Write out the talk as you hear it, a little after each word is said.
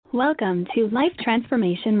Welcome to Life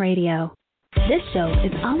Transformation Radio. This show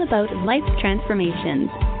is all about life transformations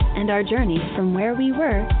and our journey from where we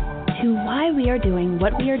were to why we are doing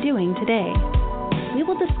what we are doing today. We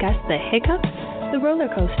will discuss the hiccups, the roller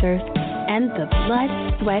coasters, and the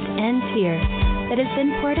blood, sweat, and tears that has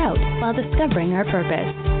been poured out while discovering our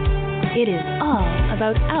purpose. It is all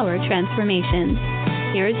about our transformations.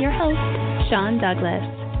 Here is your host, Sean Douglas.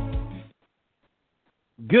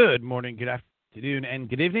 Good morning, good afternoon, and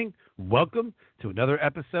good evening. Welcome to another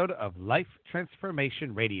episode of Life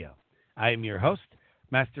Transformation Radio. I am your host,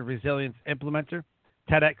 Master Resilience Implementer,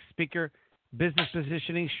 TEDx speaker, business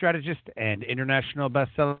positioning strategist, and international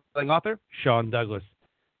best-selling author, Sean Douglas.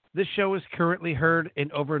 This show is currently heard in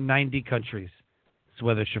over 90 countries. So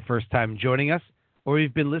whether it's your first time joining us or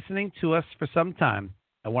you've been listening to us for some time,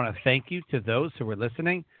 I want to thank you to those who are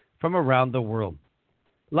listening from around the world.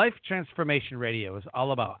 Life Transformation Radio is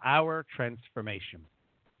all about our transformation.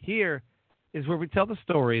 Here is where we tell the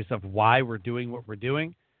stories of why we're doing what we're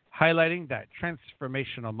doing, highlighting that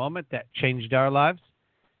transformational moment that changed our lives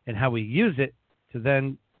and how we use it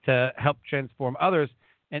to help transform others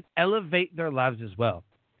and elevate their lives as well.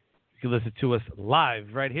 You can listen to us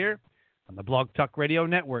live right here on the Blog Talk Radio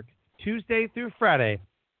Network, Tuesday through Friday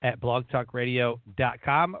at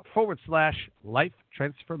blogtalkradio.com/Life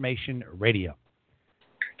Transformation Radio.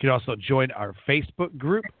 You can also join our Facebook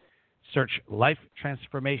group. Search Life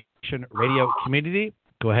Transformation Radio Community.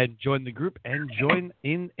 Go ahead and join the group and join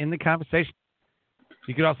in the conversation.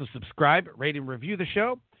 You can also subscribe, rate, and review the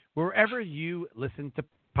show wherever you listen to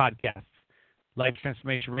podcasts. Life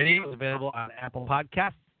Transformation Radio is available on Apple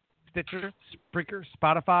Podcasts, Stitcher, Spreaker,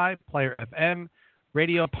 Spotify, Player FM,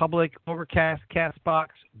 Radio Public, Overcast, Castbox,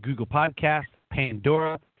 Google Podcasts,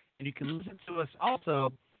 Pandora, and you can listen to us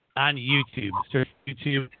also on YouTube. Search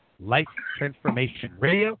YouTube Life Transformation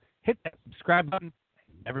Radio. Hit that subscribe button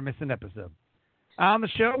and never miss an episode. On the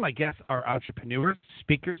show, my guests are entrepreneurs,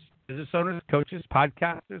 speakers, business owners, coaches,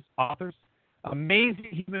 podcasters, authors, amazing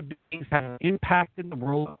human beings have an impact in the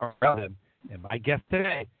world around them. And my guest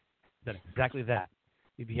today does exactly that.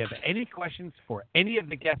 If you have any questions for any of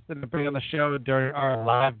the guests that I bring on the show during our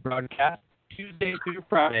live broadcast, Tuesday through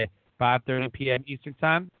Friday, 5:30 p.m. Eastern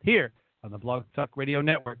Time, here on the Blog Talk Radio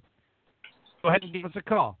Network, go ahead and give us a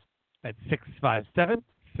call at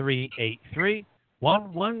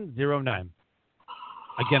 657-383-1109.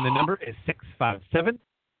 Again, the number is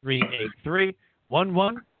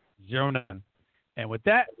 657-383-1109. And with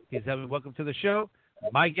that, please have me welcome to the show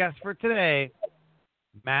my guest for today,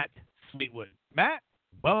 Matt Sweetwood. Matt,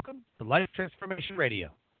 welcome to Life Transformation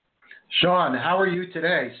Radio. Sean, how are you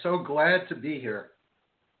today? So glad to be here.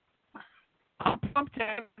 I'm pumped to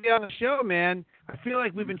have you on the show, man. I feel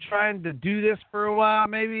like we've been trying to do this for a while,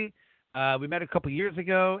 maybe. We met a couple years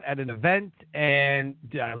ago at an event, and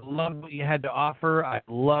I loved what you had to offer. I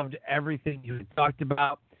loved everything you had talked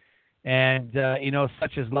about. And,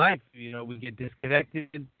 such is life. We get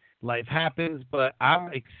disconnected. Life happens. But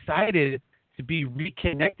I'm excited to be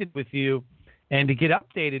reconnected with you and to get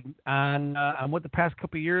updated on what the past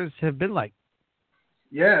couple of years have been like.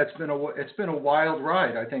 Yeah, it's been a wild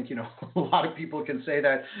ride. I think, a lot of people can say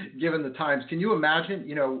that given the times. Can you imagine,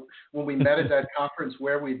 when we met at that conference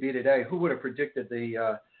where we'd be today? Who would have predicted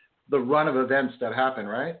the run of events that happened,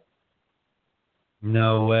 right?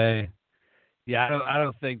 No way. Yeah, I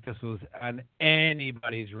don't think this was on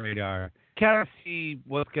anybody's radar. Kind of see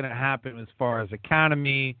what's going to happen as far as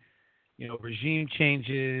economy, regime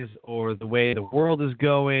changes, or the way the world is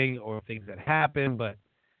going, or things that happen. But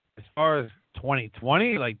as far as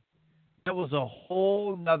 2020, that was a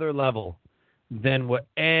whole nother level than what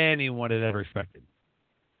anyone had ever expected.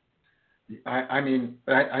 I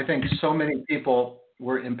think so many people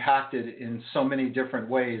were impacted in so many different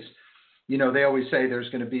ways. They always say there's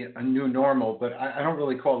going to be a new normal, but I don't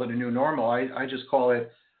really call it a new normal. I just call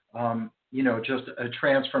it, just a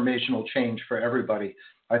transformational change for everybody.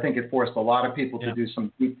 I think it forced a lot of people to do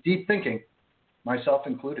some deep thinking, myself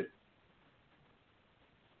included.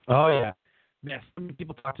 Oh, yeah. Yeah, so many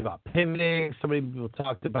people talked about pivoting. So many people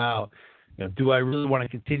talked about, do I really want to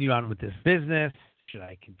continue on with this business? Should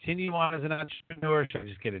I continue on as an entrepreneur? Should I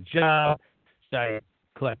just get a job? Should I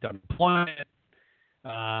collect unemployment?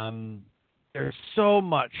 There's so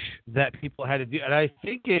much that people had to do. And I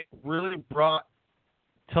think it really brought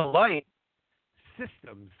to light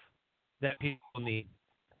systems that people need.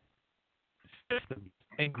 Systems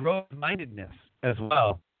and growth-mindedness as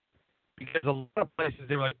well. Because a lot of places,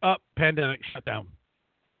 they were like, pandemic shut down,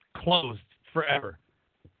 closed forever.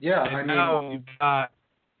 Yeah, and now you've got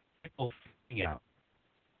people freaking out.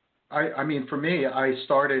 For me, I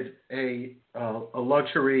started a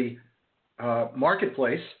luxury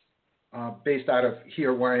marketplace based out of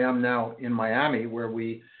here where I am now in Miami, where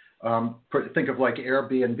we think of like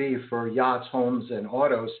Airbnb for yachts, homes, and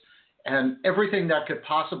autos, and everything that could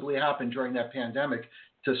possibly happen during that pandemic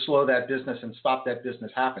to slow that business and stop that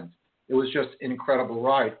business happened. It was just an incredible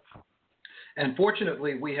ride. And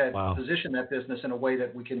fortunately, we had positioned that business in a way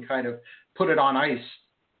that we can kind of put it on ice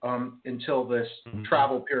until this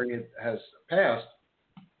travel period has passed,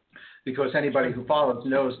 because anybody who follows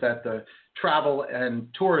knows that the travel and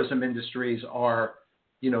tourism industries are,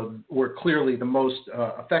 were clearly the most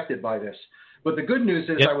affected by this. But the good news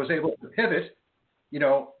is I was able to pivot,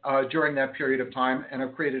 during that period of time, and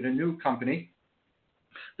I've created a new company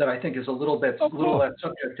that I think is a little less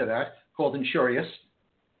subject to that, called Insurious.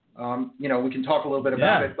 We can talk a little bit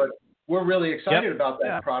about it, but we're really excited about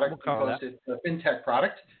that product because it's a fintech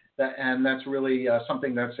product, and that's really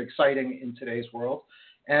something that's exciting in today's world.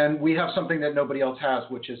 And we have something that nobody else has,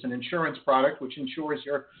 which is an insurance product, which insures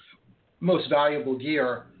your most valuable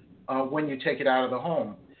gear when you take it out of the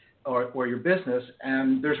home or your business.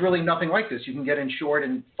 And there's really nothing like this. You can get insured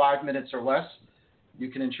in 5 minutes or less. You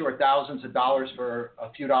can insure thousands of dollars for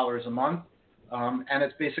a few dollars a month. And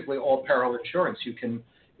it's basically all peril insurance. You can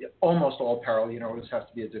almost all peril, this has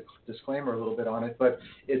to be a disclaimer a little bit on it, but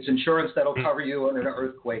it's insurance that'll cover you in an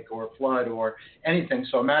earthquake or a flood or anything.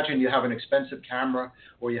 So imagine you have an expensive camera,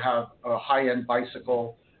 or you have a high-end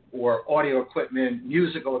bicycle or audio equipment,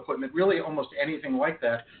 musical equipment, really almost anything like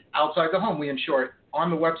that outside the home. We insure it on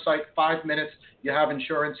the website, 5 minutes, you have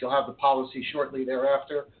insurance, you'll have the policy shortly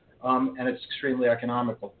thereafter, and it's extremely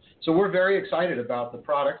economical. So we're very excited about the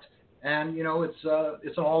product, and it's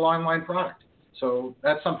an all online product. So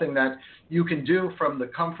that's something that you can do from the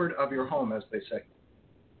comfort of your home, as they say.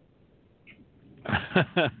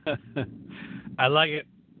 I like it.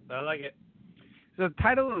 So the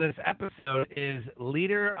title of this episode is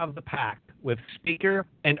Leader of the Pack with speaker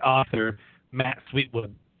and author Matt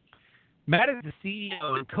Sweetwood. Matt is the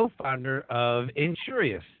CEO and co-founder of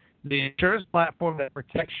Insurious, the insurance platform that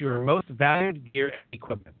protects your most valued gear and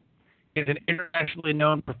equipment. He's an internationally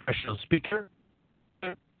known professional speaker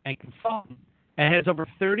and consultant, and has over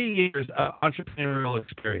 30 years of entrepreneurial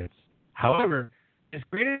experience. However, his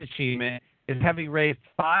greatest achievement is having raised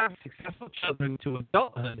 5 successful children to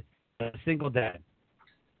adulthood as a single dad.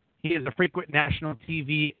 He is a frequent national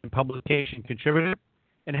TV and publication contributor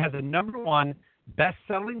and has a #1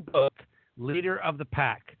 best-selling book, Leader of the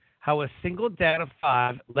Pack, How a Single Dad of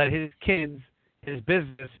 5 Led His Kids, His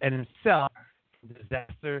Business, and Himself to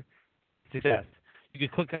Disaster Success. You can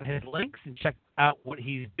click on his links and check out what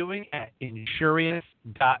he's doing at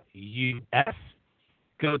insurious.us.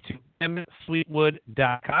 Go to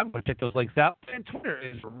msweetwood.com. Check those links out. And Twitter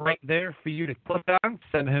is right there for you to click on,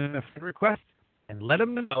 send him a friend request, and let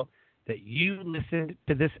him know that you listened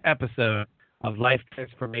to this episode of Life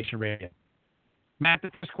Transformation Radio. Matt,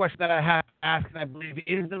 the first question that I have to ask, and I believe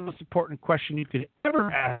is the most important question you could ever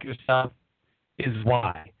ask yourself, is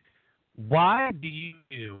why? Why do you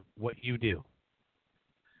do what you do?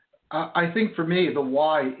 I think for me, the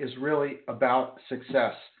why is really about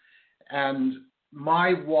success. And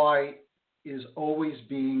my why is always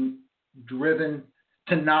being driven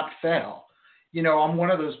to not fail. I'm one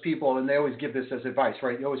of those people, and they always give this as advice,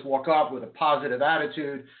 right? You always walk up with a positive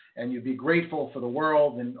attitude, and you be grateful for the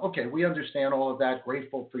world. And okay, we understand all of that,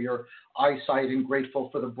 grateful for your eyesight and grateful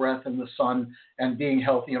for the breath and the sun and being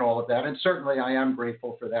healthy and all of that. And certainly I am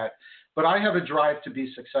grateful for that. But I have a drive to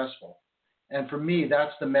be successful. And for me,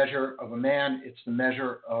 that's the measure of a man. It's the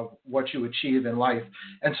measure of what you achieve in life.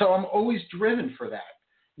 And so I'm always driven for that,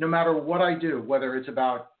 no matter what I do, whether it's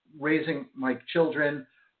about raising my children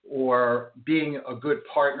or being a good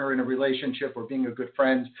partner in a relationship or being a good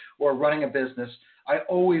friend or running a business. I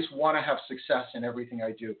always want to have success in everything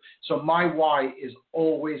I do. So my why is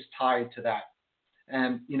always tied to that.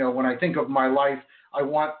 And, when I think of my life, I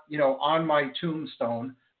want, on my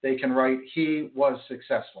tombstone, they can write, he was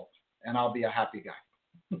successful. And I'll be a happy guy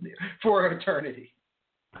for eternity.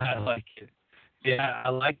 I like it. Yeah, I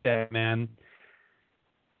like that, man.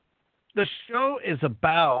 The show is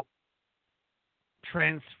about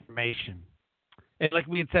transformation. And like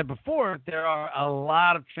we had said before, there are a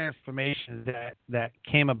lot of transformations that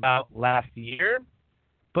came about last year.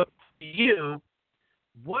 But for you,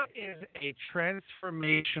 what is a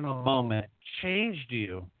transformational moment changed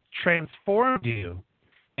you, transformed you,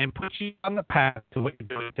 and put you on the path to what you're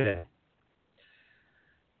doing today?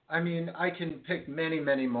 I mean, I can pick many,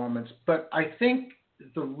 many moments, but I think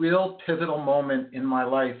the real pivotal moment in my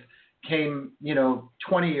life came,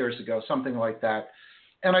 20 years ago, something like that.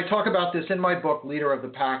 And I talk about this in my book, Leader of the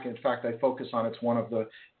Pack. In fact, I focus on it's one of the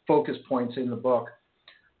focus points in the book,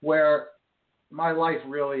 where my life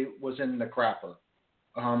really was in the crapper.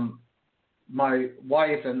 My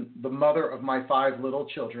wife and the mother of my 5 little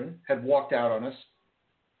children had walked out on us.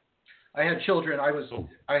 I had children. I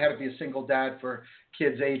had to be a single dad for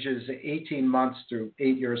kids ages 18 months through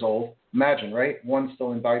 8 years old. Imagine, right? One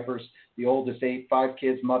still in diapers. The oldest 8, 5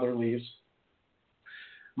 kids, mother leaves.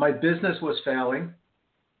 My business was failing.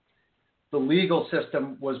 The legal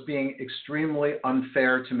system was being extremely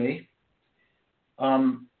unfair to me.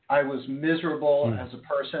 I was miserable as a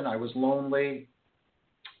person. I was lonely.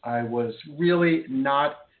 I was really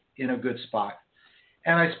not in a good spot.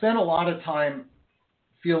 And I spent a lot of time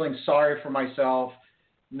feeling sorry for myself,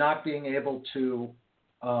 not being able to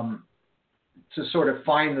sort of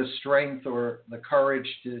find the strength or the courage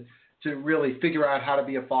to really figure out how to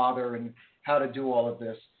be a father and how to do all of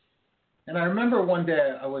this. And I remember one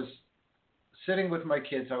day I was sitting with my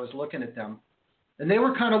kids, I was looking at them, and they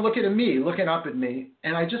were kind of looking up at me,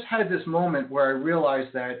 and I just had this moment where I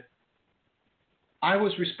realized that I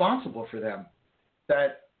was responsible for them,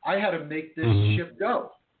 that I had to make this ship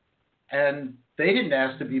go. And they didn't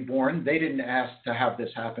ask to be born. They didn't ask to have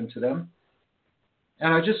this happen to them.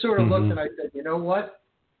 And I just sort of looked and I said, you know what?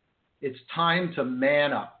 It's time to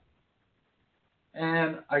man up.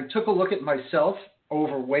 And I took a look at myself,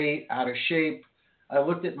 overweight, out of shape. I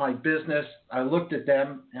looked at my business. I looked at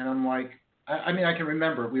them, and I'm like, I can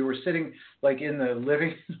remember we were sitting like in the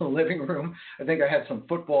living room. I think I had some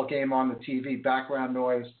football game on the TV, background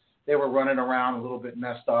noise. They were running around a little bit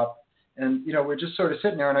messed up. And, we're just sort of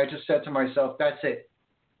sitting there, and I just said to myself, that's it.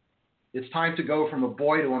 It's time to go from a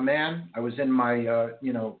boy to a man. I was in my,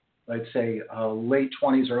 I'd say late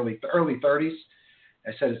 20s, early 30s.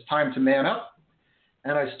 I said, it's time to man up.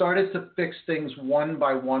 And I started to fix things one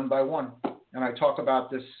by one by one. And I talk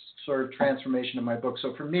about this sort of transformation in my book.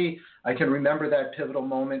 So for me, I can remember that pivotal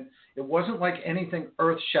moment. It wasn't like anything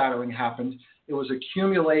earth-shattering happened. It was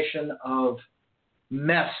accumulation of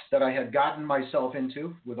mess that I had gotten myself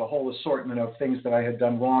into with a whole assortment of things that I had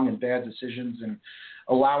done wrong and bad decisions and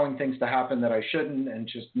allowing things to happen that I shouldn't and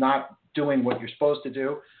just not doing what you're supposed to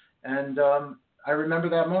do. And I remember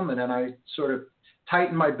that moment, and I sort of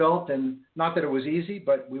tightened my belt, and not that it was easy,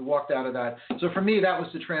 but we walked out of that. So for me, that was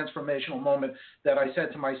the transformational moment that I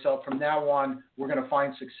said to myself, from now on, we're going to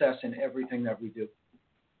find success in everything that we do.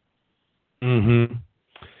 Mm-hmm.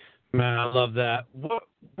 Man, I love that. What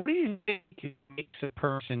do you think makes a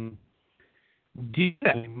person do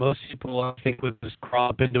that? I mean, most people, I think, would just crawl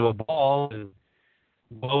up into a ball and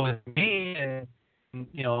woe is me and,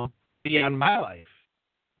 be on my life.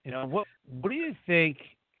 What do you think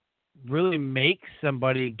really makes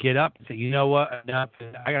somebody get up and say, you know what, enough,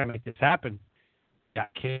 I got to make this happen? Got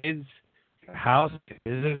kids, got a house, got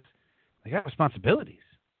business, I got responsibilities.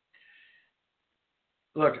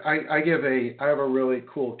 Look, I have a really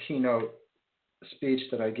cool keynote speech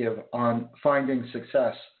that I give on finding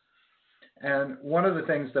success. And one of the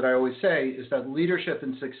things that I always say is that leadership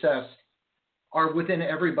and success are within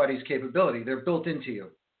everybody's capability. They're built into you.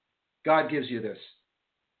 God gives you this.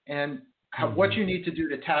 And what you need to do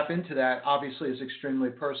to tap into that obviously is extremely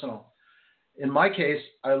personal. In my case,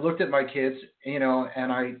 I looked at my kids,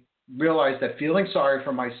 and I realized that feeling sorry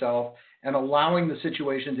for myself and allowing the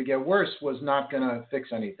situation to get worse was not going to fix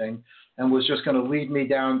anything and was just going to lead me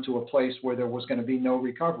down to a place where there was going to be no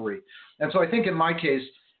recovery. And so I think in my case,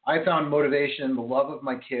 I found motivation in the love of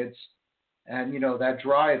my kids and, that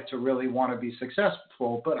drive to really want to be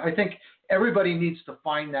successful. But I think everybody needs to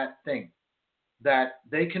find that thing that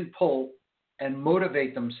they can pull and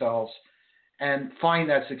motivate themselves and find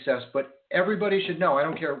that success. But everybody should know, I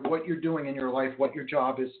don't care what you're doing in your life, what your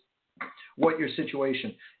job is, what your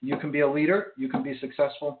situation. You can be a leader. You can be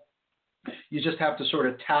successful. You just have to sort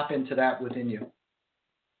of tap into that within you.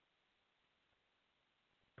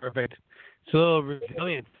 Perfect. So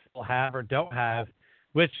resilience people have or don't have,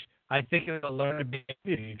 which I think is a learn to be.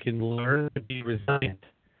 You can learn to be resilient.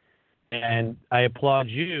 And I applaud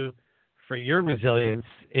you for your resilience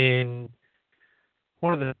in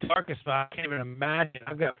one of the darkest spots. I can't even imagine.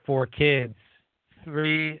 I've got 4 kids,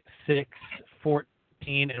 3, 6, 14.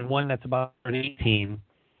 And one that's about 18.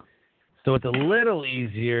 So it's a little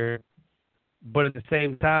easier, but at the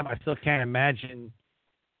same time, I still can't imagine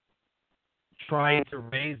trying to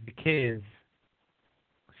raise the kids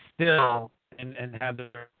still and have them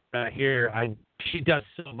here. She does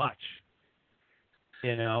so much,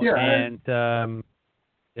 Yeah, and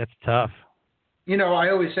that's tough. I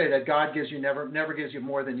always say that God gives you never gives you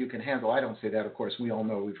more than you can handle. I don't say that, of course. We all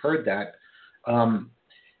know, we've heard that.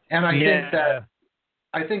 And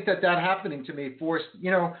I think that happening to me forced,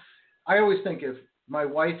 I always think if my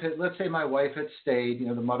wife had, let's say my wife had stayed,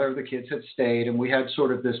 the mother of the kids had stayed, and we had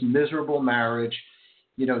sort of this miserable marriage,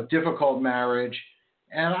 difficult marriage,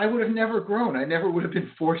 and I would have never grown. I never would have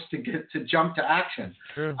been forced to jump to action.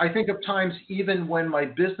 True. I think of times even when my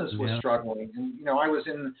business was struggling, and I was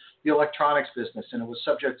in the electronics business, and it was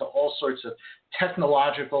subject to all sorts of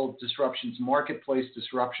technological disruptions, marketplace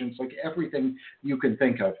disruptions, like everything you can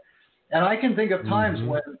think of. And I can think of times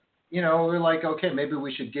when, we're like, okay, maybe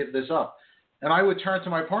we should give this up. And I would turn to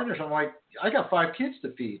my partners. I'm like, I got 5 kids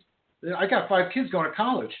to feed. I got 5 kids going to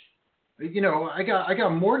college. I got a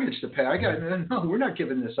mortgage to pay. No, we're not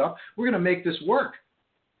giving this up. We're going to make this work.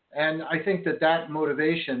 And I think that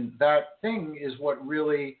motivation, that thing is what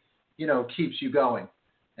really, keeps you going.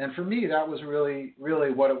 And for me, that was really,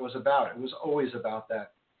 really what it was about. It was always about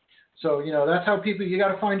that. So, that's how you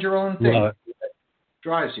got to find your own thing that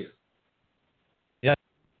drives you.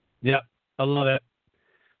 Yeah. I love it.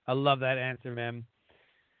 I love that answer, man.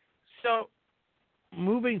 So,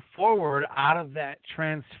 moving forward out of that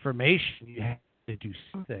transformation, you had to do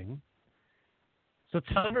something. So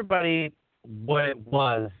tell everybody what it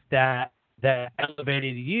was that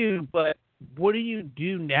elevated you, but what do you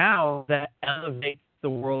do now that elevates the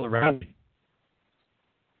world around you?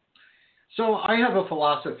 So I have a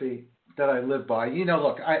philosophy that I live by.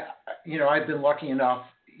 Look, I've been lucky enough,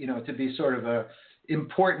 to be sort of a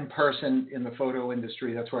important person in the photo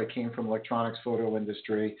industry. That's where I came from, electronics photo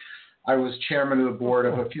industry. I was chairman of the board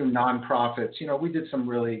of a few nonprofits. We did some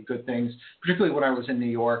really good things, particularly when I was in New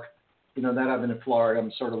York. That I've been in Florida.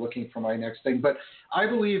 I'm sort of looking for my next thing. But I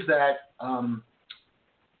believe that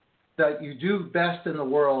that you do best in the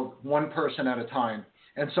world one person at a time.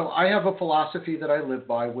 And so I have a philosophy that I live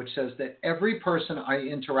by, which says that every person I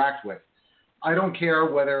interact with, I don't care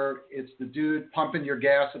whether it's the dude pumping your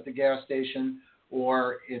gas at the gas station,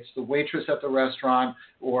 or it's the waitress at the restaurant,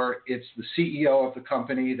 or it's the CEO of the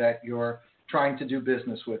company that you're trying to do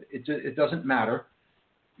business with. It doesn't matter.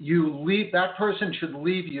 That person should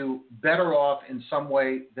leave you better off in some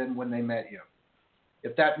way than when they met you.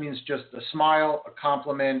 If that means just a smile, a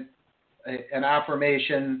compliment, an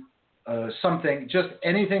affirmation, something, just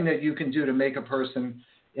anything that you can do to make a person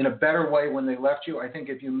in a better way when they left you. I think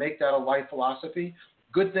if you make that a life philosophy,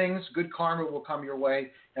 good things, good karma will come your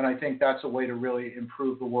way. And I think that's a way to really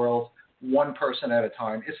improve the world one person at a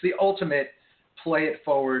time. It's the ultimate play it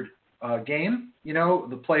forward game,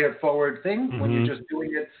 the play it forward thing, when you're just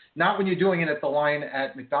doing it, not when you're doing it at the line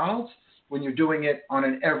at McDonald's, when you're doing it on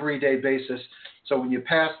an everyday basis. So when you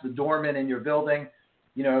pass the doorman in your building,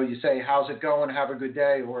 you say, how's it going? Have a good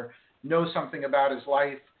day, or know something about his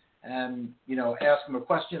life and, ask him a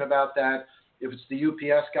question about that. If it's the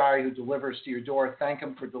UPS guy who delivers to your door, thank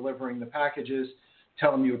him for delivering the packages.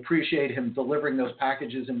 Tell him you appreciate him delivering those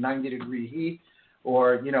packages in 90-degree heat,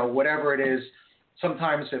 or, whatever it is.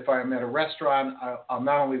 Sometimes if I'm at a restaurant, I'll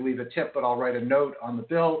not only leave a tip, but I'll write a note on the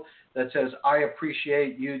bill that says, I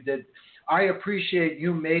appreciate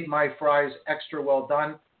you made my fries extra well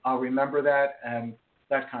done. I'll remember that, and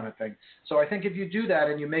that kind of thing. So I think if you do that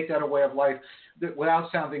and you make that a way of life,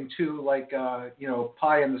 without sounding too like,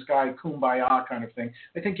 pie in the sky, kumbaya kind of thing,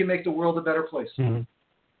 I think you make the world a better place. Mm-hmm.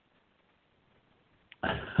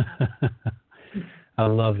 I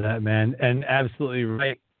love that, man. And absolutely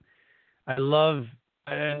right. I was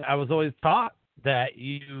always taught that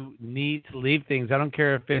you need to leave things. I don't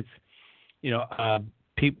care if it's, a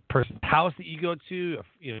person's house that you go to,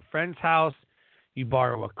 a friend's house, you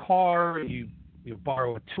borrow a car, you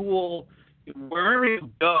borrow a tool, wherever you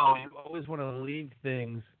go, you always want to leave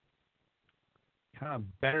things kind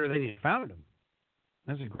of better than you found them.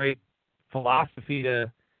 That's a great philosophy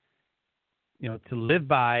to live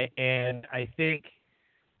by. And I think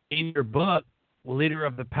in your book, Leader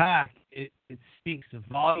of the Pack, it speaks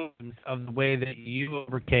volumes of the way that you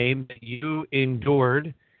overcame, that you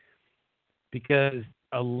endured, because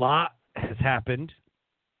a lot has happened,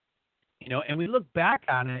 and we look back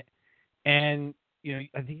on it, and,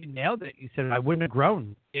 I think you nailed it. You said, I wouldn't have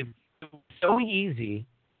grown. It was so easy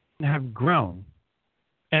to have grown.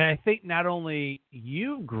 And I think not only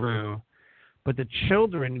you grew, but the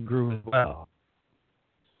children grew as well.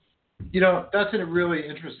 That's a really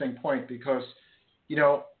interesting point, because,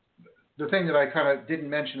 the thing that I kind of didn't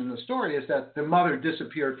mention in the story is that the mother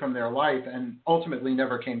disappeared from their life and ultimately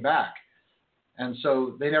never came back. And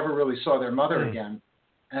so they never really saw their mother again.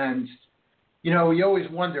 And, you always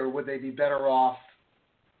wonder, would they be better off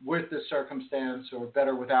with this circumstance or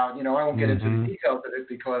better without? I won't get into the details of it,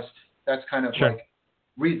 because that's kind of like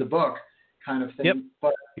read the book kind of thing. Yep.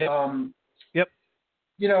 But, Yep.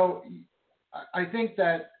 I think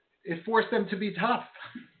that it forced them to be tough.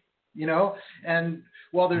 And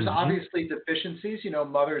while there's obviously deficiencies,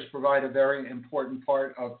 mothers provide a very important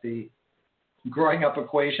part of the growing up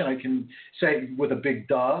equation. I can say with a big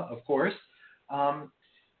duh, of course.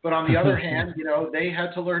 But on the other hand, they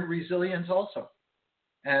had to learn resilience also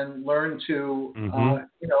and learn to,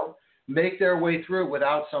 make their way through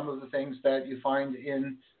without some of the things that you find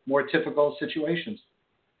in more typical situations.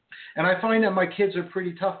 And I find that my kids are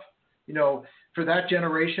pretty tough, for that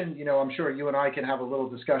generation. I'm sure you and I can have a little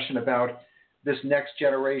discussion about this next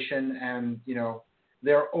generation and,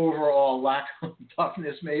 their overall lack of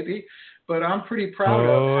toughness maybe, but I'm pretty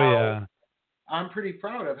proud I'm pretty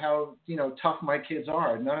proud of how, tough my kids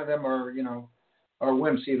are. None of them are, are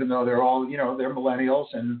wimps, even though they're all, they're millennials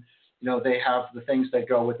and, they have the things that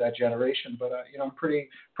go with that generation. But, I'm pretty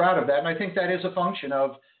proud of that. And I think that is a function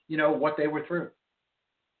of, what they were through.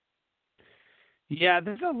 Yeah,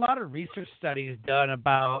 there's a lot of research studies done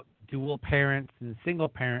about dual parents and single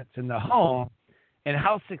parents in the home and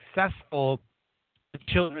how successful the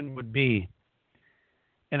children would be.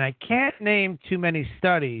 And I can't name too many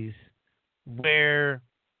studies where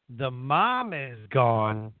the mom is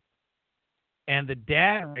gone and the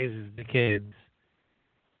dad raises the kids,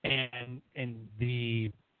 and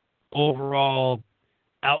the overall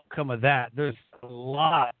outcome of that. There's a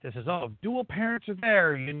lot. This is if dual parents are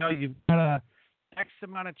there, you've got a X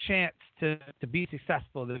amount of chance to be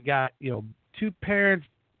successful. They've got, two parents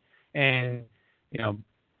and,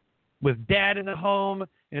 with dad in the home, and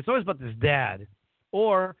it's always about this dad.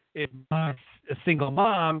 Or if a single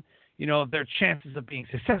mom, their chances of being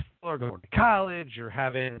successful or going to college or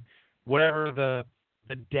having whatever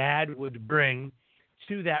the dad would bring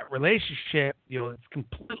to that relationship, it's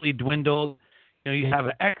completely dwindled. You have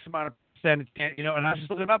an X amount of percentage, and I was just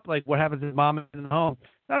looking up, like, what happens if mom is in the home.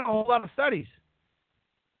 Not a whole lot of studies.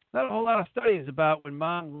 Not a whole lot of studies about when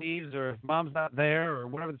mom leaves or if mom's not there or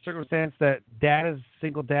whatever the circumstance that dad is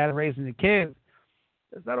single dad raising the kids.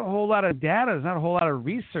 There's not a whole lot of data. There's not a whole lot of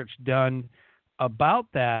research done about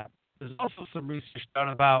that. There's also some research done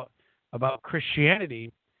about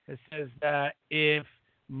Christianity that says that if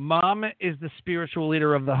mom is the spiritual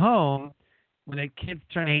leader of the home, when the kids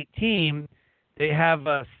turn 18, they have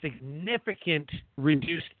a significant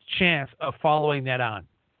reduced chance of following that on.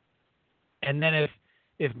 And then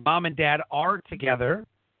if mom and dad are together,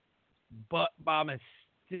 but mom is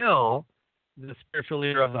still the spiritual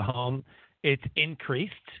leader of the home, it's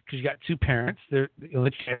increased because you got two parents. The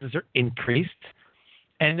chances are increased.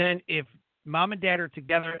 And then if mom and dad are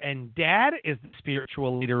together and dad is the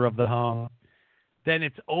spiritual leader of the home, then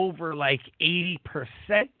it's over like 80%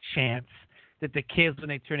 chance that the kids, when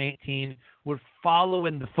they turn 18, would follow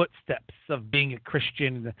in the footsteps of being a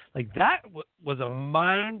Christian. Like, that was a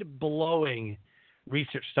mind-blowing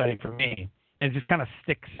research study for me, and it just kind of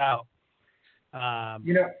sticks out. I'm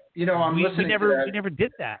listening to that. We never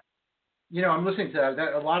did that. I'm listening to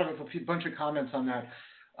that. A lot of a bunch of comments on that.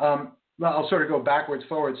 I'll sort of go backwards,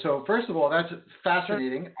 forward. So first of all, that's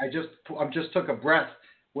fascinating. Sure. I just took a breath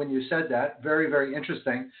when you said that. Very, very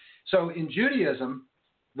interesting. So in Judaism,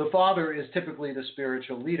 the father is typically the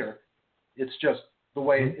spiritual leader. It's just the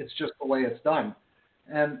way it's done.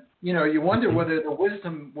 And you wonder whether the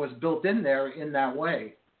wisdom was built in there in that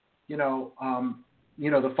way.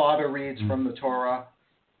 The father reads from the Torah.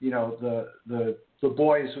 The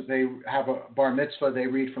boys, they have a bar mitzvah, they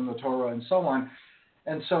read from the Torah, and so on.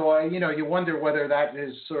 And so you wonder whether that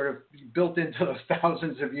is sort of built into those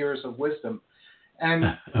thousands of years of wisdom. And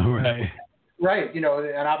right, and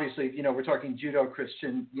obviously, we're talking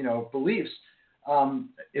Judeo-Christian, beliefs.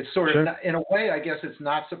 It's sort of, in a way, I guess it's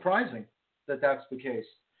not surprising that that's the case.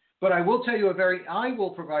 But I will tell you I will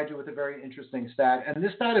provide you with a very interesting stat, and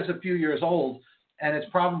this stat is a few years old, and it's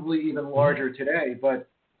probably even larger today, but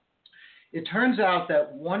it turns out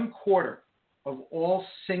that 1/4 of all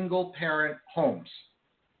single-parent homes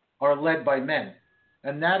are led by men.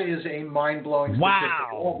 And that is a mind-blowing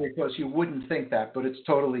statistic, because you wouldn't think that, but it's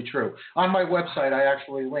totally true. On my website, I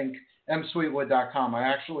actually link, msweetwood.com, I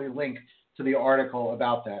actually link to the article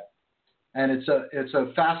about that. And it's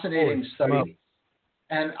a fascinating study.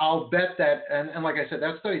 And I'll bet that, and like I said,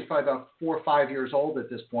 that study's probably about 4 or 5 years old at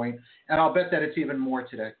this point, and I'll bet that it's even more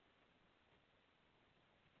today.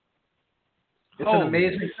 It's an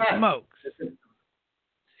amazing fact.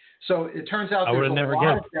 So it turns out there's a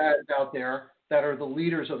lot of dads out there that are the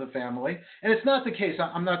leaders of the family. And it's not the case.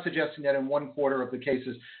 I'm not suggesting that in 1/4 of the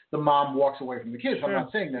cases the mom walks away from the kids. I'm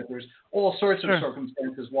not saying that. There's all sorts of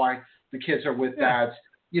circumstances why the kids are with dads.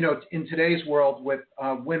 In today's world with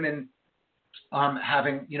women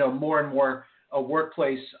having, more and more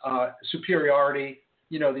workplace superiority,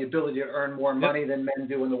 the ability to earn more money than men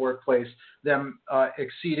do in the workplace, them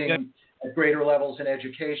exceeding at greater levels in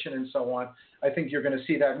education and so on. I think you're going to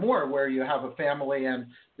see that more where you have a family and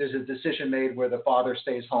there's a decision made where the father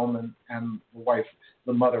stays home and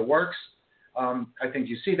the mother works. I think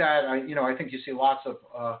you see that. I think you see lots of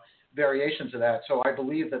variations of that. So I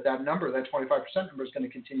believe that number, that 25% number, is going to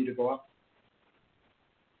continue to go up.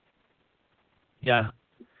 Yeah.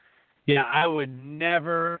 Yeah, I would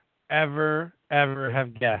never, ever, ever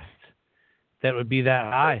have guessed that it would be that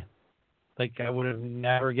high. Like, I would have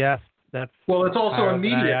never guessed. Well, it's also a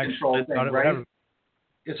media control thing, right?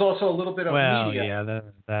 It's also a little bit of media. Yeah,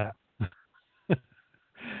 that.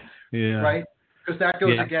 Yeah. Right? Because that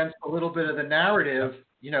goes against a little bit of the narrative,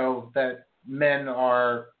 that men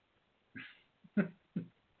are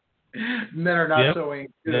not so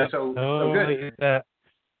good.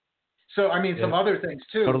 So, I mean, some other things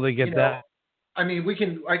too. Totally get that. I mean,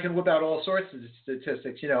 I can whip out all sorts of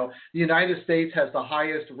statistics. The United States has the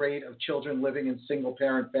highest rate of children living in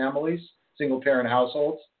single-parent families, single-parent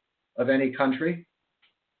households of any country.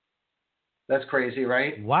 That's crazy,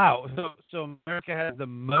 right? Wow. So America has the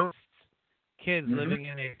most kids living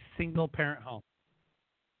in a single-parent home.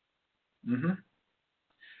 Mm-hmm.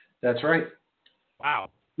 That's right. Wow.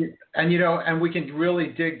 And and we can really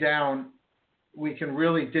dig down. We can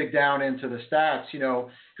really dig down into the stats,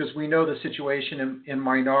 because we know the situation in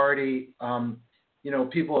minority,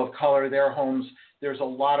 people of color, their homes. There's a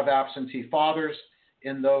lot of absentee fathers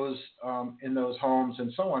in those homes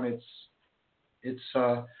and so on. It's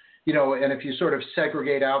and if you sort of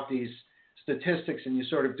segregate out these statistics and you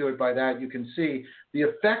sort of do it by that, you can see the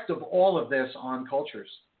effect of all of this on cultures,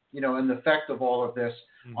 and the effect of all of this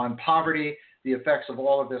on poverty, the effects of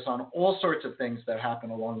all of this on all sorts of things that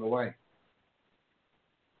happen along the way.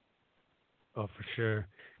 Oh, for sure.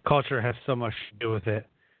 Culture has so much to do with it.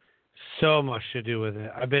 So much to do with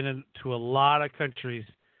it. I've been into a lot of countries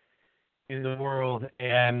in the world,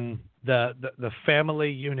 and the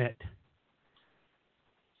family unit,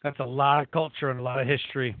 that's a lot of culture and a lot of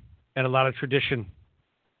history and a lot of tradition.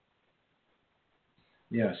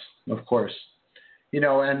 Yes, of course.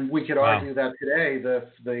 And we could argue that today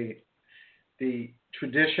the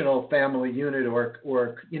traditional family unit or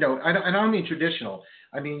I don't mean traditional.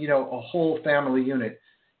 I mean, a whole family unit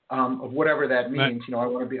of whatever that means.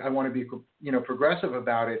 Right. I want to be progressive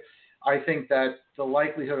about it. I think that the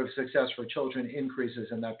likelihood of success for children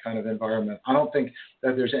increases in that kind of environment. I don't think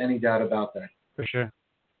that there's any doubt about that. For sure.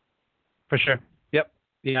 Yep.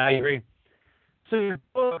 Yeah, I agree. So your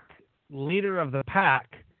book, Leader of the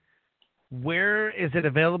Pack, where is it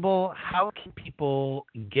available? How can people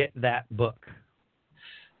get that book?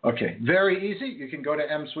 Okay, very easy. You can go to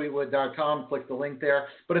msweetwood.com, click the link there,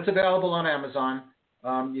 but it's available on Amazon.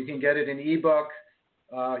 You can get it in ebook,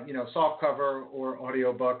 softcover or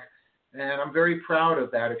audiobook, and I'm very proud of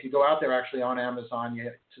that. If you go out there actually on Amazon,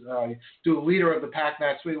 you do Leader of the Pack,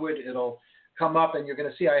 Matt Sweetwood, it'll come up, and you're going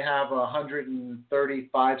to see I have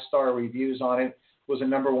 135-star reviews on it. It was a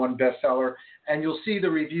 #1 bestseller, and you'll see the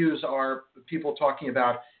reviews are people talking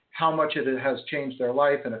about how much it has changed their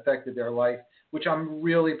life and affected their life, which I'm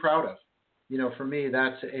really proud of. For me,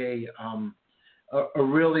 that's a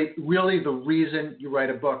really, really the reason you write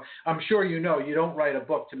a book. I'm sure you don't write a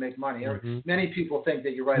book to make money. Mm-hmm. Many people think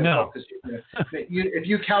that you write a book because if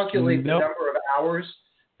you calculate the number of hours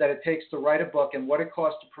that it takes to write a book and what it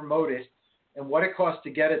costs to promote it and what it costs to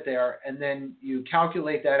get it there, and then you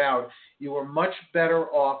calculate that out, you are much better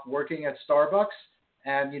off working at Starbucks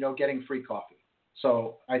and, getting free coffee.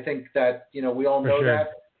 So I think that, we all know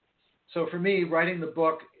that. So for me, writing the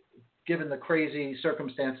book, given the crazy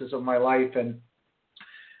circumstances of my life, and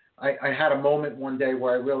I had a moment one day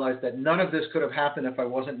where I realized that none of this could have happened if I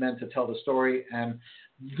wasn't meant to tell the story. And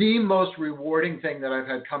the most rewarding thing that I've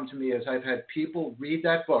had come to me is I've had people read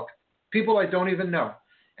that book, people I don't even know,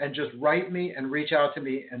 and just write me and reach out to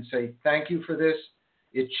me and say, thank you for this.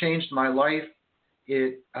 It changed my life.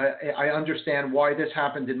 I understand why this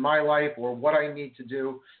happened in my life or what I need to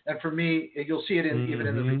do. And for me, you'll see it even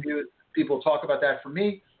in the reviews. People talk about that. For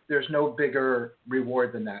me, there's no bigger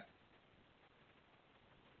reward than that.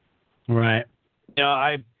 Right.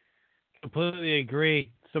 I completely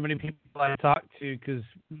agree. So many people I talk to, because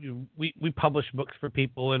we publish books for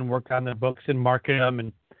people and work on their books and market them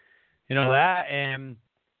and that. And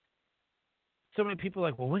so many people are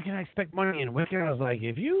like, well, when can I expect money? And when can I was like,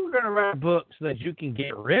 if you're going to write a book so that you can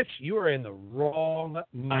get rich, you are in the wrong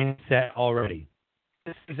mindset already.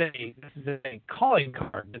 This is a calling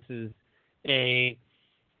card. This is a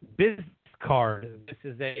business card.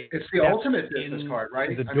 It's the ultimate business card,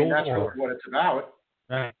 right? That's really what it's about.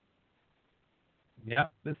 Right. Yeah.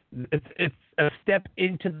 It's a step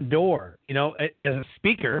into the door. You know, as a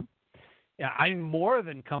speaker, I'm more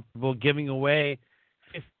than comfortable giving away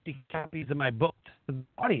 50 copies of my book to the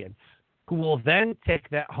audience, who will then take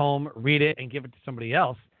that home, read it, and give it to somebody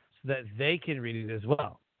else so that they can read it as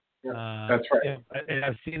well. Yeah, that's right. And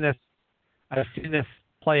I've seen this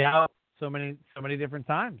play out so many different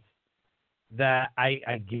times that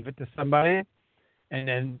I give it to somebody, and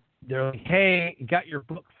then they're like, "Hey, got your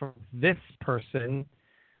book from this person.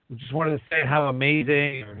 We just wanted to say how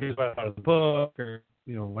amazing, or here's what I thought of the book, or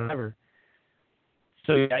whatever."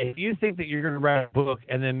 So yeah, if you think that you're going to write a book,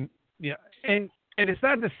 and then and it's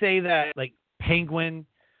not to say that like Penguin,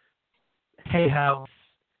 Hay House,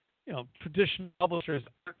 traditional publishers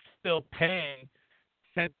aren't still paying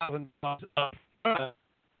 $10,000 up front,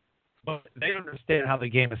 but they understand how the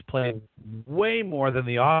game is played way more than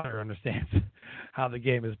the author understands how the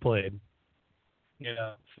game is played.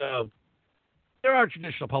 So there are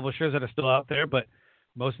traditional publishers that are still out there, but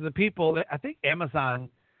most of the people, I think Amazon,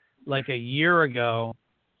 like a year ago,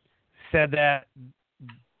 said that,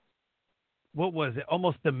 what was it,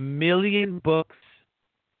 almost 1 million books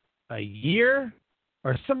a year,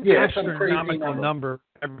 or some astronomical number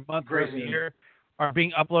every month or every year are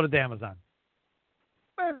being uploaded to Amazon.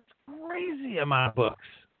 That's a crazy amount of books.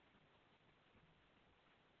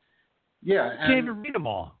 Yeah, you can't even read them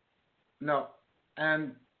all. No,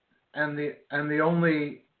 and a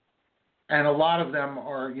lot of them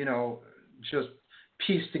are just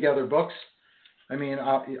pieced together books. I mean,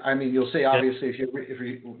 you'll see obviously if you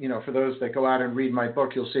for those that go out and read my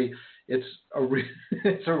book, you'll see it's a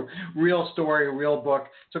real story, a real book. It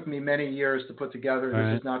took me many years to put together.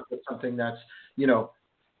 This is not something that's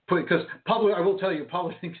because I will tell you,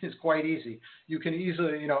 publishing is quite easy. You can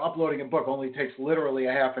easily, uploading a book only takes literally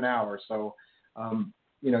a half an hour. So,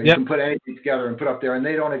 you can put anything together and put up there, and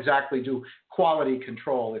they don't exactly do quality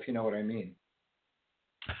control, if you know what I mean.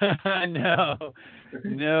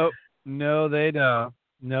 No, they don't.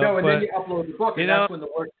 No, and then you upload the book, and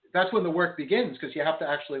that's when the work begins, because you have to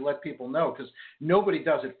actually let people know, because nobody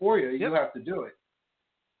does it for you. You have to do it.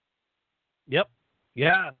 Yep.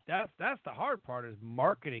 Yeah, that's the hard part, is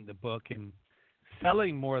marketing the book and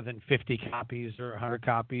selling more than 50 copies or 100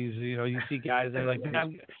 copies. You see guys that are like,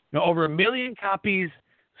 over 1 million copies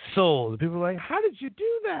sold. People are like, how did you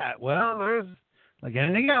do that? Well, there's, like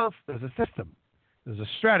anything else, there's a system. There's a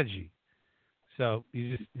strategy. So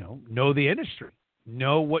you just, know the industry.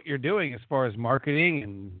 Know what you're doing as far as marketing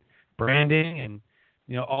and branding and,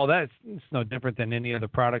 all that. It's no different than any other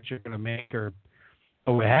product you're going to make or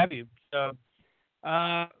what have you. So,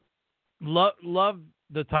 love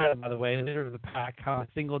the title, by the way, Leader of the Pack, how a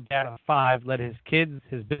single dad of 5 led his kids,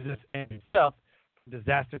 his business, and himself from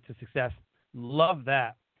disaster to success. Love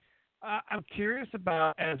that. I'm curious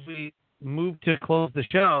about, as we move to close the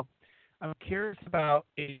show, I'm curious about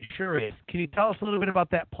Insurious. Can you tell us a little bit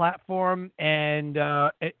about that platform and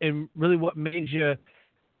really what made you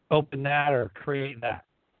open that or create that?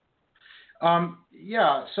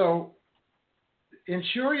 So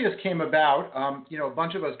Insurious came about, a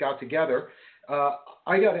bunch of us got together.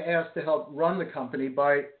 I got asked to help run the company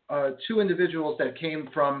by 2 individuals that came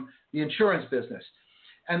from the insurance business.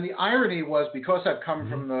 And the irony was, because I've come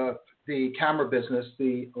from the camera business,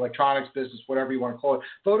 the electronics business, whatever you want to call it,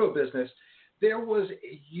 photo business, there was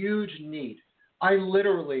a huge need. I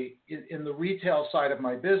literally, in the retail side of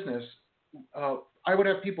my business, I would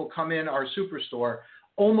have people come in our superstore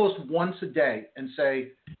almost once a day and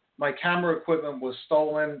say, my camera equipment was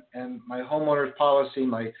stolen and my homeowner's policy,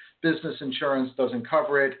 my business insurance doesn't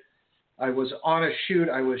cover it. I was on a shoot.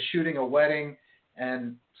 I was shooting a wedding,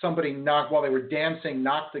 and somebody while they were dancing,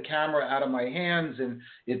 knocked the camera out of my hands and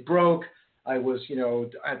it broke. I was,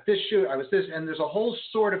 at this shoot, I was this, and there's a whole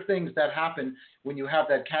sort of things that happen when you have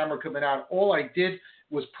that camera coming out. All I did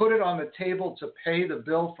was put it on the table to pay the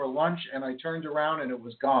bill for lunch, and I turned around and it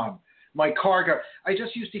was gone. My car I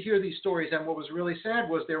just used to hear these stories, and what was really sad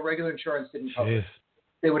was their regular insurance didn't cover it.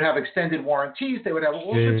 They would have extended warranties. They would have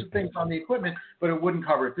all sorts of things on the equipment, but it wouldn't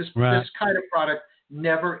cover it. This kind of product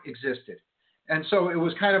never existed. And so it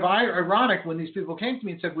was kind of ironic when these people came to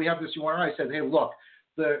me and said, we have this, you want it? I said, hey, look,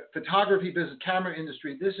 the photography business, camera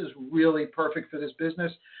industry, this is really perfect for this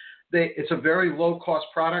business. It's a very low-cost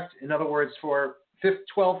product. In other words, for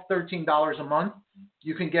 $12, $13 a month,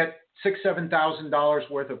 you can get $6,000, $7,000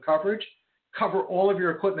 worth of coverage, cover all of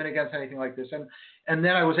your equipment against anything like this. And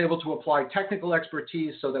then I was able to apply technical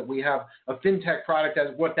expertise so that we have a fintech product.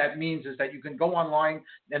 As what that means is that you can go online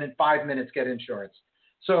and in 5 minutes get insurance.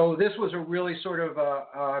 So this was a really sort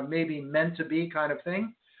of maybe meant to be kind of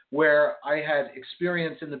thing, where I had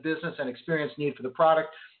experience in the business and experience need for the product,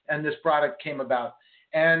 and this product came about.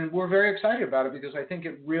 And we're very excited about it because I think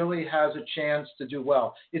it really has a chance to do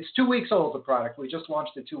well. It's 2 weeks old, the product. We just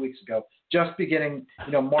launched it 2 weeks ago, just beginning,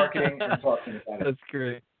 marketing and talking about it. That's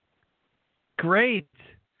great. Great.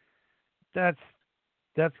 That's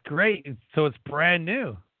great. So it's brand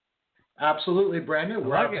new. Absolutely brand new.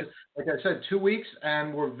 We're out, like I said, 2 weeks,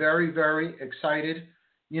 and we're very, very excited,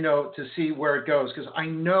 to see where it goes. Because I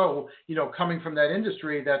know, coming from that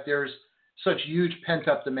industry, that there's such huge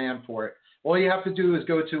pent-up demand for it. All you have to do is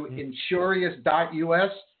go to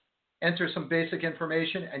insurious.us, enter some basic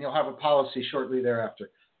information, and you'll have a policy shortly thereafter.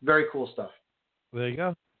 Very cool stuff. There you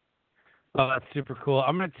go. Oh, that's super cool.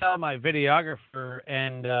 I'm going to tell my videographer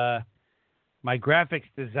and my graphics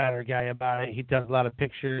designer guy about it. He does a lot of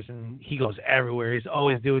pictures, and he goes everywhere. He's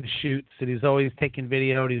always doing shoots, and he's always taking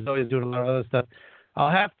video, and he's always doing a lot of other stuff. I'll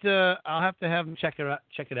have to have him check it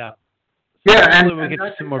out. Yeah, and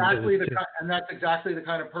that's exactly the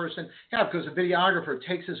kind of person. Yeah, because a videographer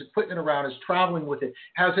takes his equipment around, is traveling with it,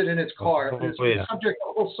 has it in its car. It's subject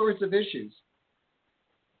to all sorts of issues.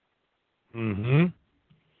 Mm-hmm.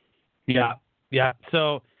 Yeah.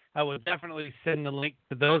 So I would definitely send the link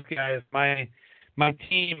to those guys. My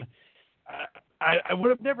team. I would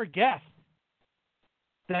have never guessed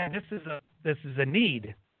that this is a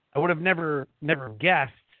need. I would have never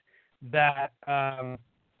guessed that.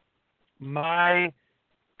 My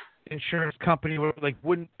insurance company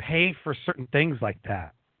wouldn't pay for certain things like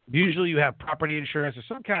that. Usually you have property insurance or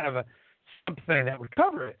some kind of something that would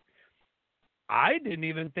cover it. I didn't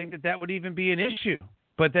even think that would even be an issue.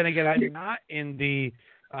 But then again, I'm not in the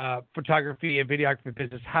photography and videography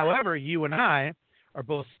business. However, you and I are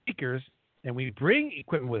both speakers, and we bring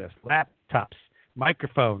equipment with us, laptops,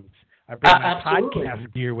 microphones. I bring my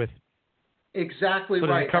podcast gear with. Exactly so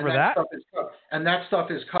right. Cover that? And that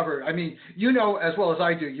stuff is covered. I mean, as well as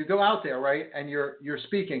I do. You go out there, right, and you're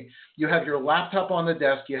speaking. You have your laptop on the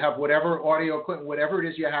desk. You have whatever audio equipment, whatever it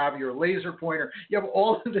is you have, your laser pointer. You have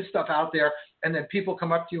all of this stuff out there, and then people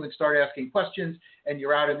come up to you and start asking questions, and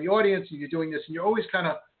you're out in the audience, and you're doing this, and you're always kind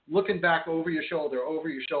of looking back over your shoulder,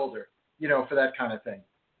 for that kind of thing.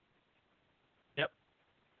 Yep.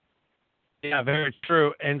 Yeah, very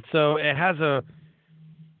true. And so it has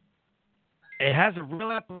a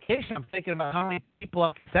real application. I'm thinking about how many people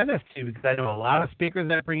I can send this to, because I know a lot of speakers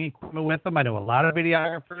that bring equipment with them. I know a lot of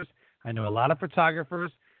videographers. I know a lot of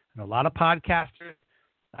photographers. I know a lot of podcasters.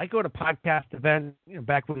 I go to podcast events,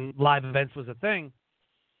 back when live events was a thing.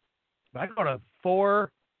 I go to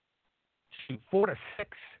 4 to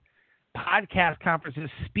 6 podcast conferences,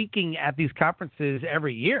 speaking at these conferences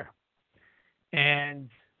every year. And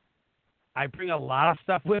I bring a lot of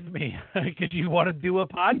stuff with me because you want to do a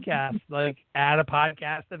podcast, at a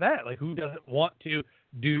podcast event. Who doesn't want to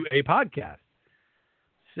do a podcast?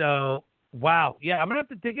 So, wow. Yeah, I'm going to have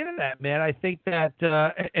to dig into that, man. I think that,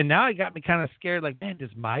 and now it got me kind of scared. Man, does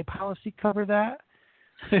my policy cover that?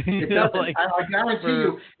 It doesn't. I guarantee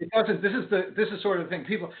you, it doesn't. This is sort of the thing.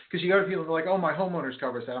 People, because you got people who are like, oh, my homeowners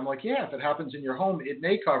covers that. I'm like, yeah, if it happens in your home, it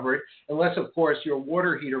may cover it, unless, of course, your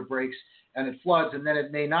water heater breaks and it floods, and then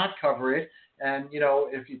it may not cover it. And,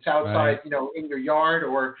 if it's outside, right. In your yard,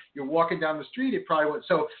 or you're walking down the street, it probably would.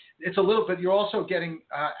 So it's a little bit, you're also getting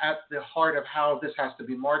at the heart of how this has to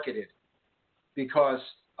be marketed. Because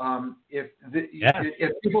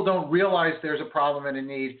if people don't realize there's a problem and a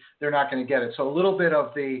need, they're not going to get it. So a little bit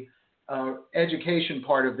of the education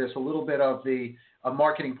part of this, a little bit of the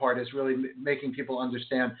marketing part is really making people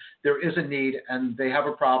understand there is a need and they have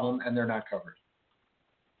a problem and they're not covered.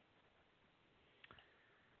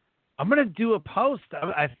 I'm going to do a post.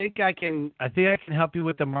 I think I can help you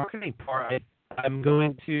with the marketing part. I'm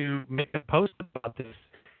going to make a post about this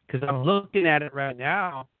because I'm looking at it right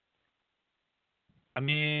now. I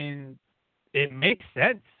mean, it makes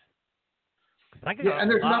sense. And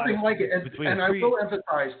there's nothing like it. And I will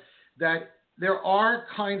emphasize that there are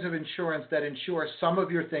kinds of insurance that insure some of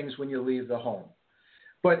your things when you leave the home,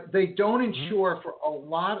 but they don't insure for a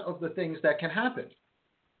lot of the things that can happen.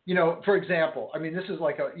 For example, I mean, this is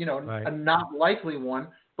like right. a not likely one,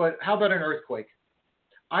 but how about an earthquake?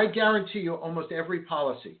 I guarantee you almost every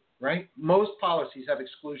policy, right? Most policies have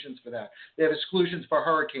exclusions for that. They have exclusions for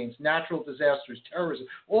hurricanes, natural disasters, terrorism,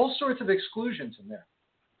 all sorts of exclusions in there.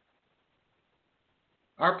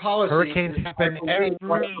 Our policy hurricanes happen every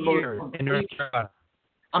year in North Carolina.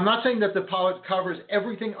 I'm not saying that the policy covers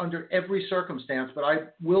everything under every circumstance, but I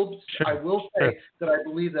will say that I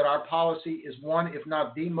believe that our policy is one, if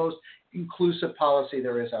not the most inclusive policy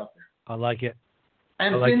there is out there. I like it.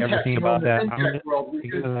 And I like fintech, everything about that. In the fintech world,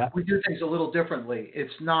 we do things a little differently.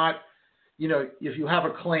 It's not, if you have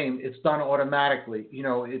a claim, it's done automatically.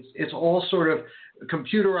 It's all sort of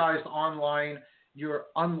computerized online. You're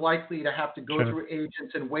unlikely to have to go Sure. through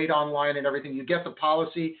agents and wait online and everything. You get the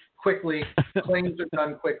policy quickly, claims are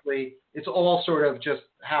done quickly. It's all sort of just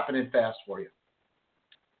happening fast for you.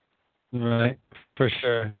 Right, for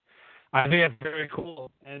sure. I think that's very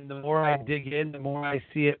cool. And the more I dig in, the more I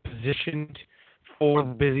see it positioned for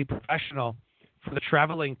the busy professional, for the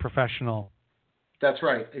traveling professional. That's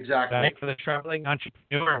right, exactly. Right, for the traveling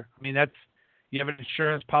entrepreneur. I mean, you have an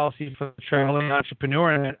insurance policy for the traveling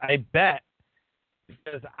entrepreneur, and I bet,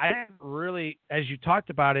 because I didn't really, as you talked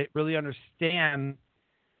about it, really understand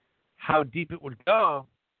how deep it would go.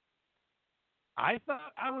 I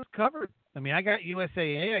thought I was covered. I mean, I got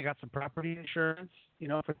USAA, I got some property insurance,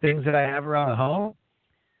 for things that I have around the home.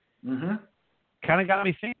 Mm-hmm. Kind of got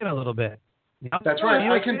me thinking a little bit. That's right.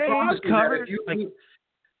 I can promise you covered. that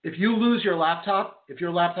if you lose your laptop, if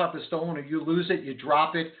your laptop is stolen or you lose it, you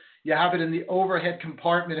drop it, you have it in the overhead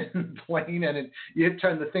compartment in the plane, and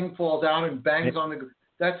the thing falls out and bangs on the.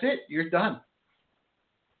 That's it. You're done.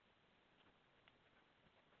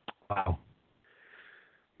 Wow.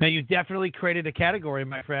 Now you definitely created a category,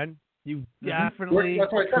 my friend. You definitely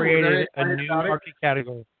created a new market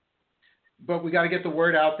category. But we got to get the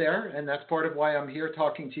word out there, and that's part of why I'm here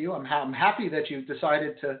talking to you. I'm happy that you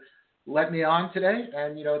decided to let me on today,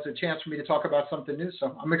 and it's a chance for me to talk about something new.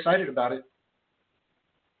 So I'm excited about it.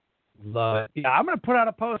 Love it. Yeah, I'm going to put out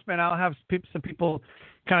a post, man. I'll have some people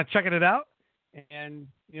kind of checking it out, and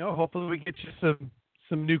hopefully we get you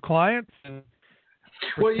some new clients. And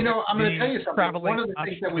well, I'm going to tell you something. One of the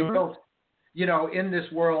things that we built, in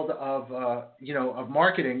this world of of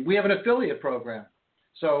marketing, we have an affiliate program.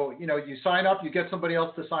 So you sign up, you get somebody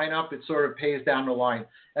else to sign up. It sort of pays down the line,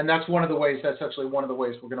 and that's one of the ways. That's actually one of the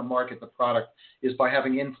ways we're going to market the product is by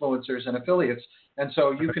having influencers and affiliates. And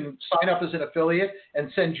so you can sign up as an affiliate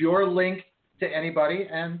and send your link to anybody,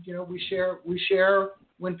 and we share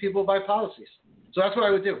when people buy policies. So that's what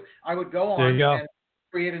I would do. I would go on and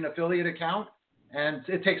create an affiliate account, and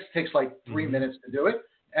it takes like 3 minutes to do it,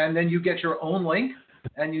 and then you get your own link,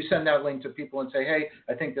 and you send that link to people and say, hey,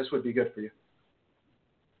 I think this would be good for you.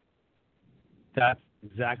 That's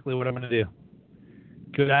exactly what I'm going to do.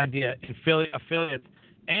 Good idea. Affiliates.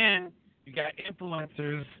 And you got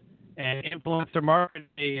influencers, and influencer marketing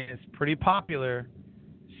is pretty popular.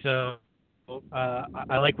 So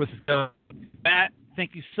I like what's going. Matt,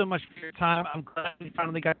 thank you so much for your time. I'm glad we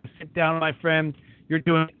finally got to sit down, my friend. You're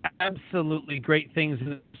doing absolutely great things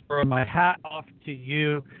in this world. My hat off to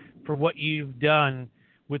you for what you've done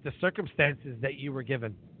with the circumstances that you were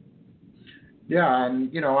given. Yeah, and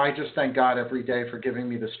I just thank God every day for giving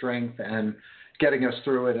me the strength and getting us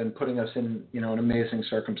through it and putting us in, an amazing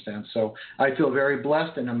circumstance. So I feel very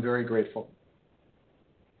blessed, and I'm very grateful.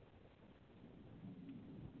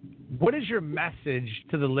 What is your message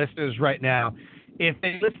to the listeners right now? If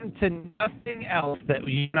they listen to nothing else that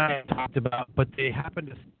you and I have talked about, but they happen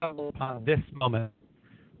to stumble upon this moment,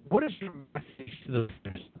 what is your message to the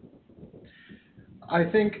listeners? I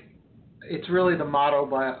think it's really the motto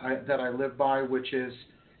that I live by, which is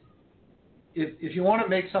if you want to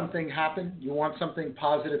make something happen, you want something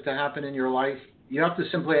positive to happen in your life, you have to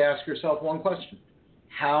simply ask yourself one question: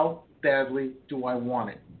 how badly do I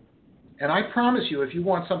want it? And I promise you, if you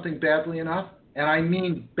want something badly enough, and I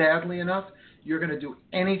mean badly enough, you're going to do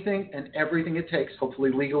anything and everything it takes,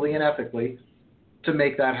 hopefully legally and ethically, to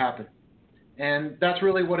make that happen. And that's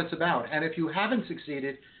really what it's about. And if you haven't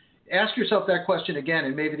succeeded, ask yourself that question again,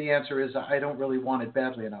 and maybe the answer is I don't really want it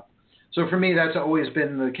badly enough. So for me, that's always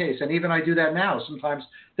been the case. And even I do that now. Sometimes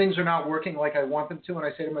things are not working like I want them to, and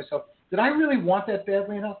I say to myself, did I really want that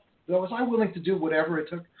badly enough? Was I willing to do whatever it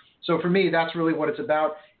took? So for me, that's really what it's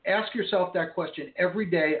about. Ask yourself that question every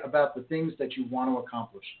day about the things that you want to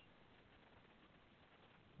accomplish.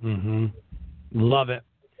 Love it.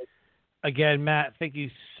 Again, Matt, thank you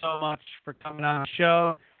so much for coming on the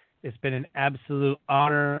show. It's been an absolute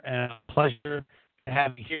honor and a pleasure to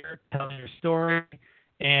have you here telling your story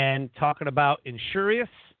and talking about Insurious.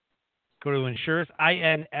 Go to Insurious,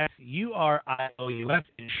 INSURIOUS,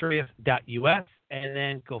 insurious.us, and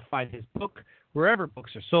then go find his book wherever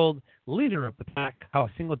books are sold, Leader of the Pack, How a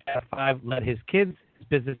Single Dad of 5 Led His Kids, His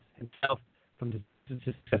Business, Himself from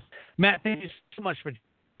Success. Matt, thank you so much for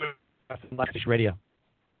joining us on Life Transformation Radio.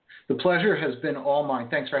 The pleasure has been all mine.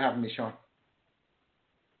 Thanks for having me, Sean.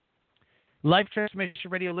 Life Transformation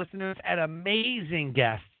Radio listeners, an amazing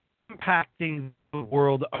guest impacting the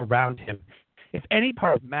world around him. If any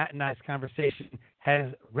part of Matt and I's conversation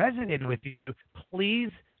has resonated with you, please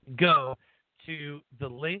go to the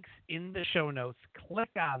links in the show notes, click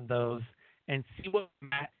on those, and see what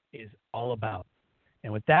Matt is all about.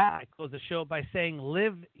 And with that, I close the show by saying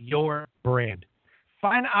live your brand.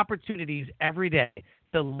 Find opportunities every day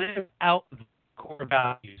to live out the core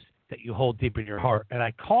values that you hold deep in your heart. And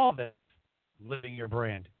I call this living your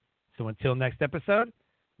brand. So until next episode,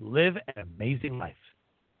 live an amazing life.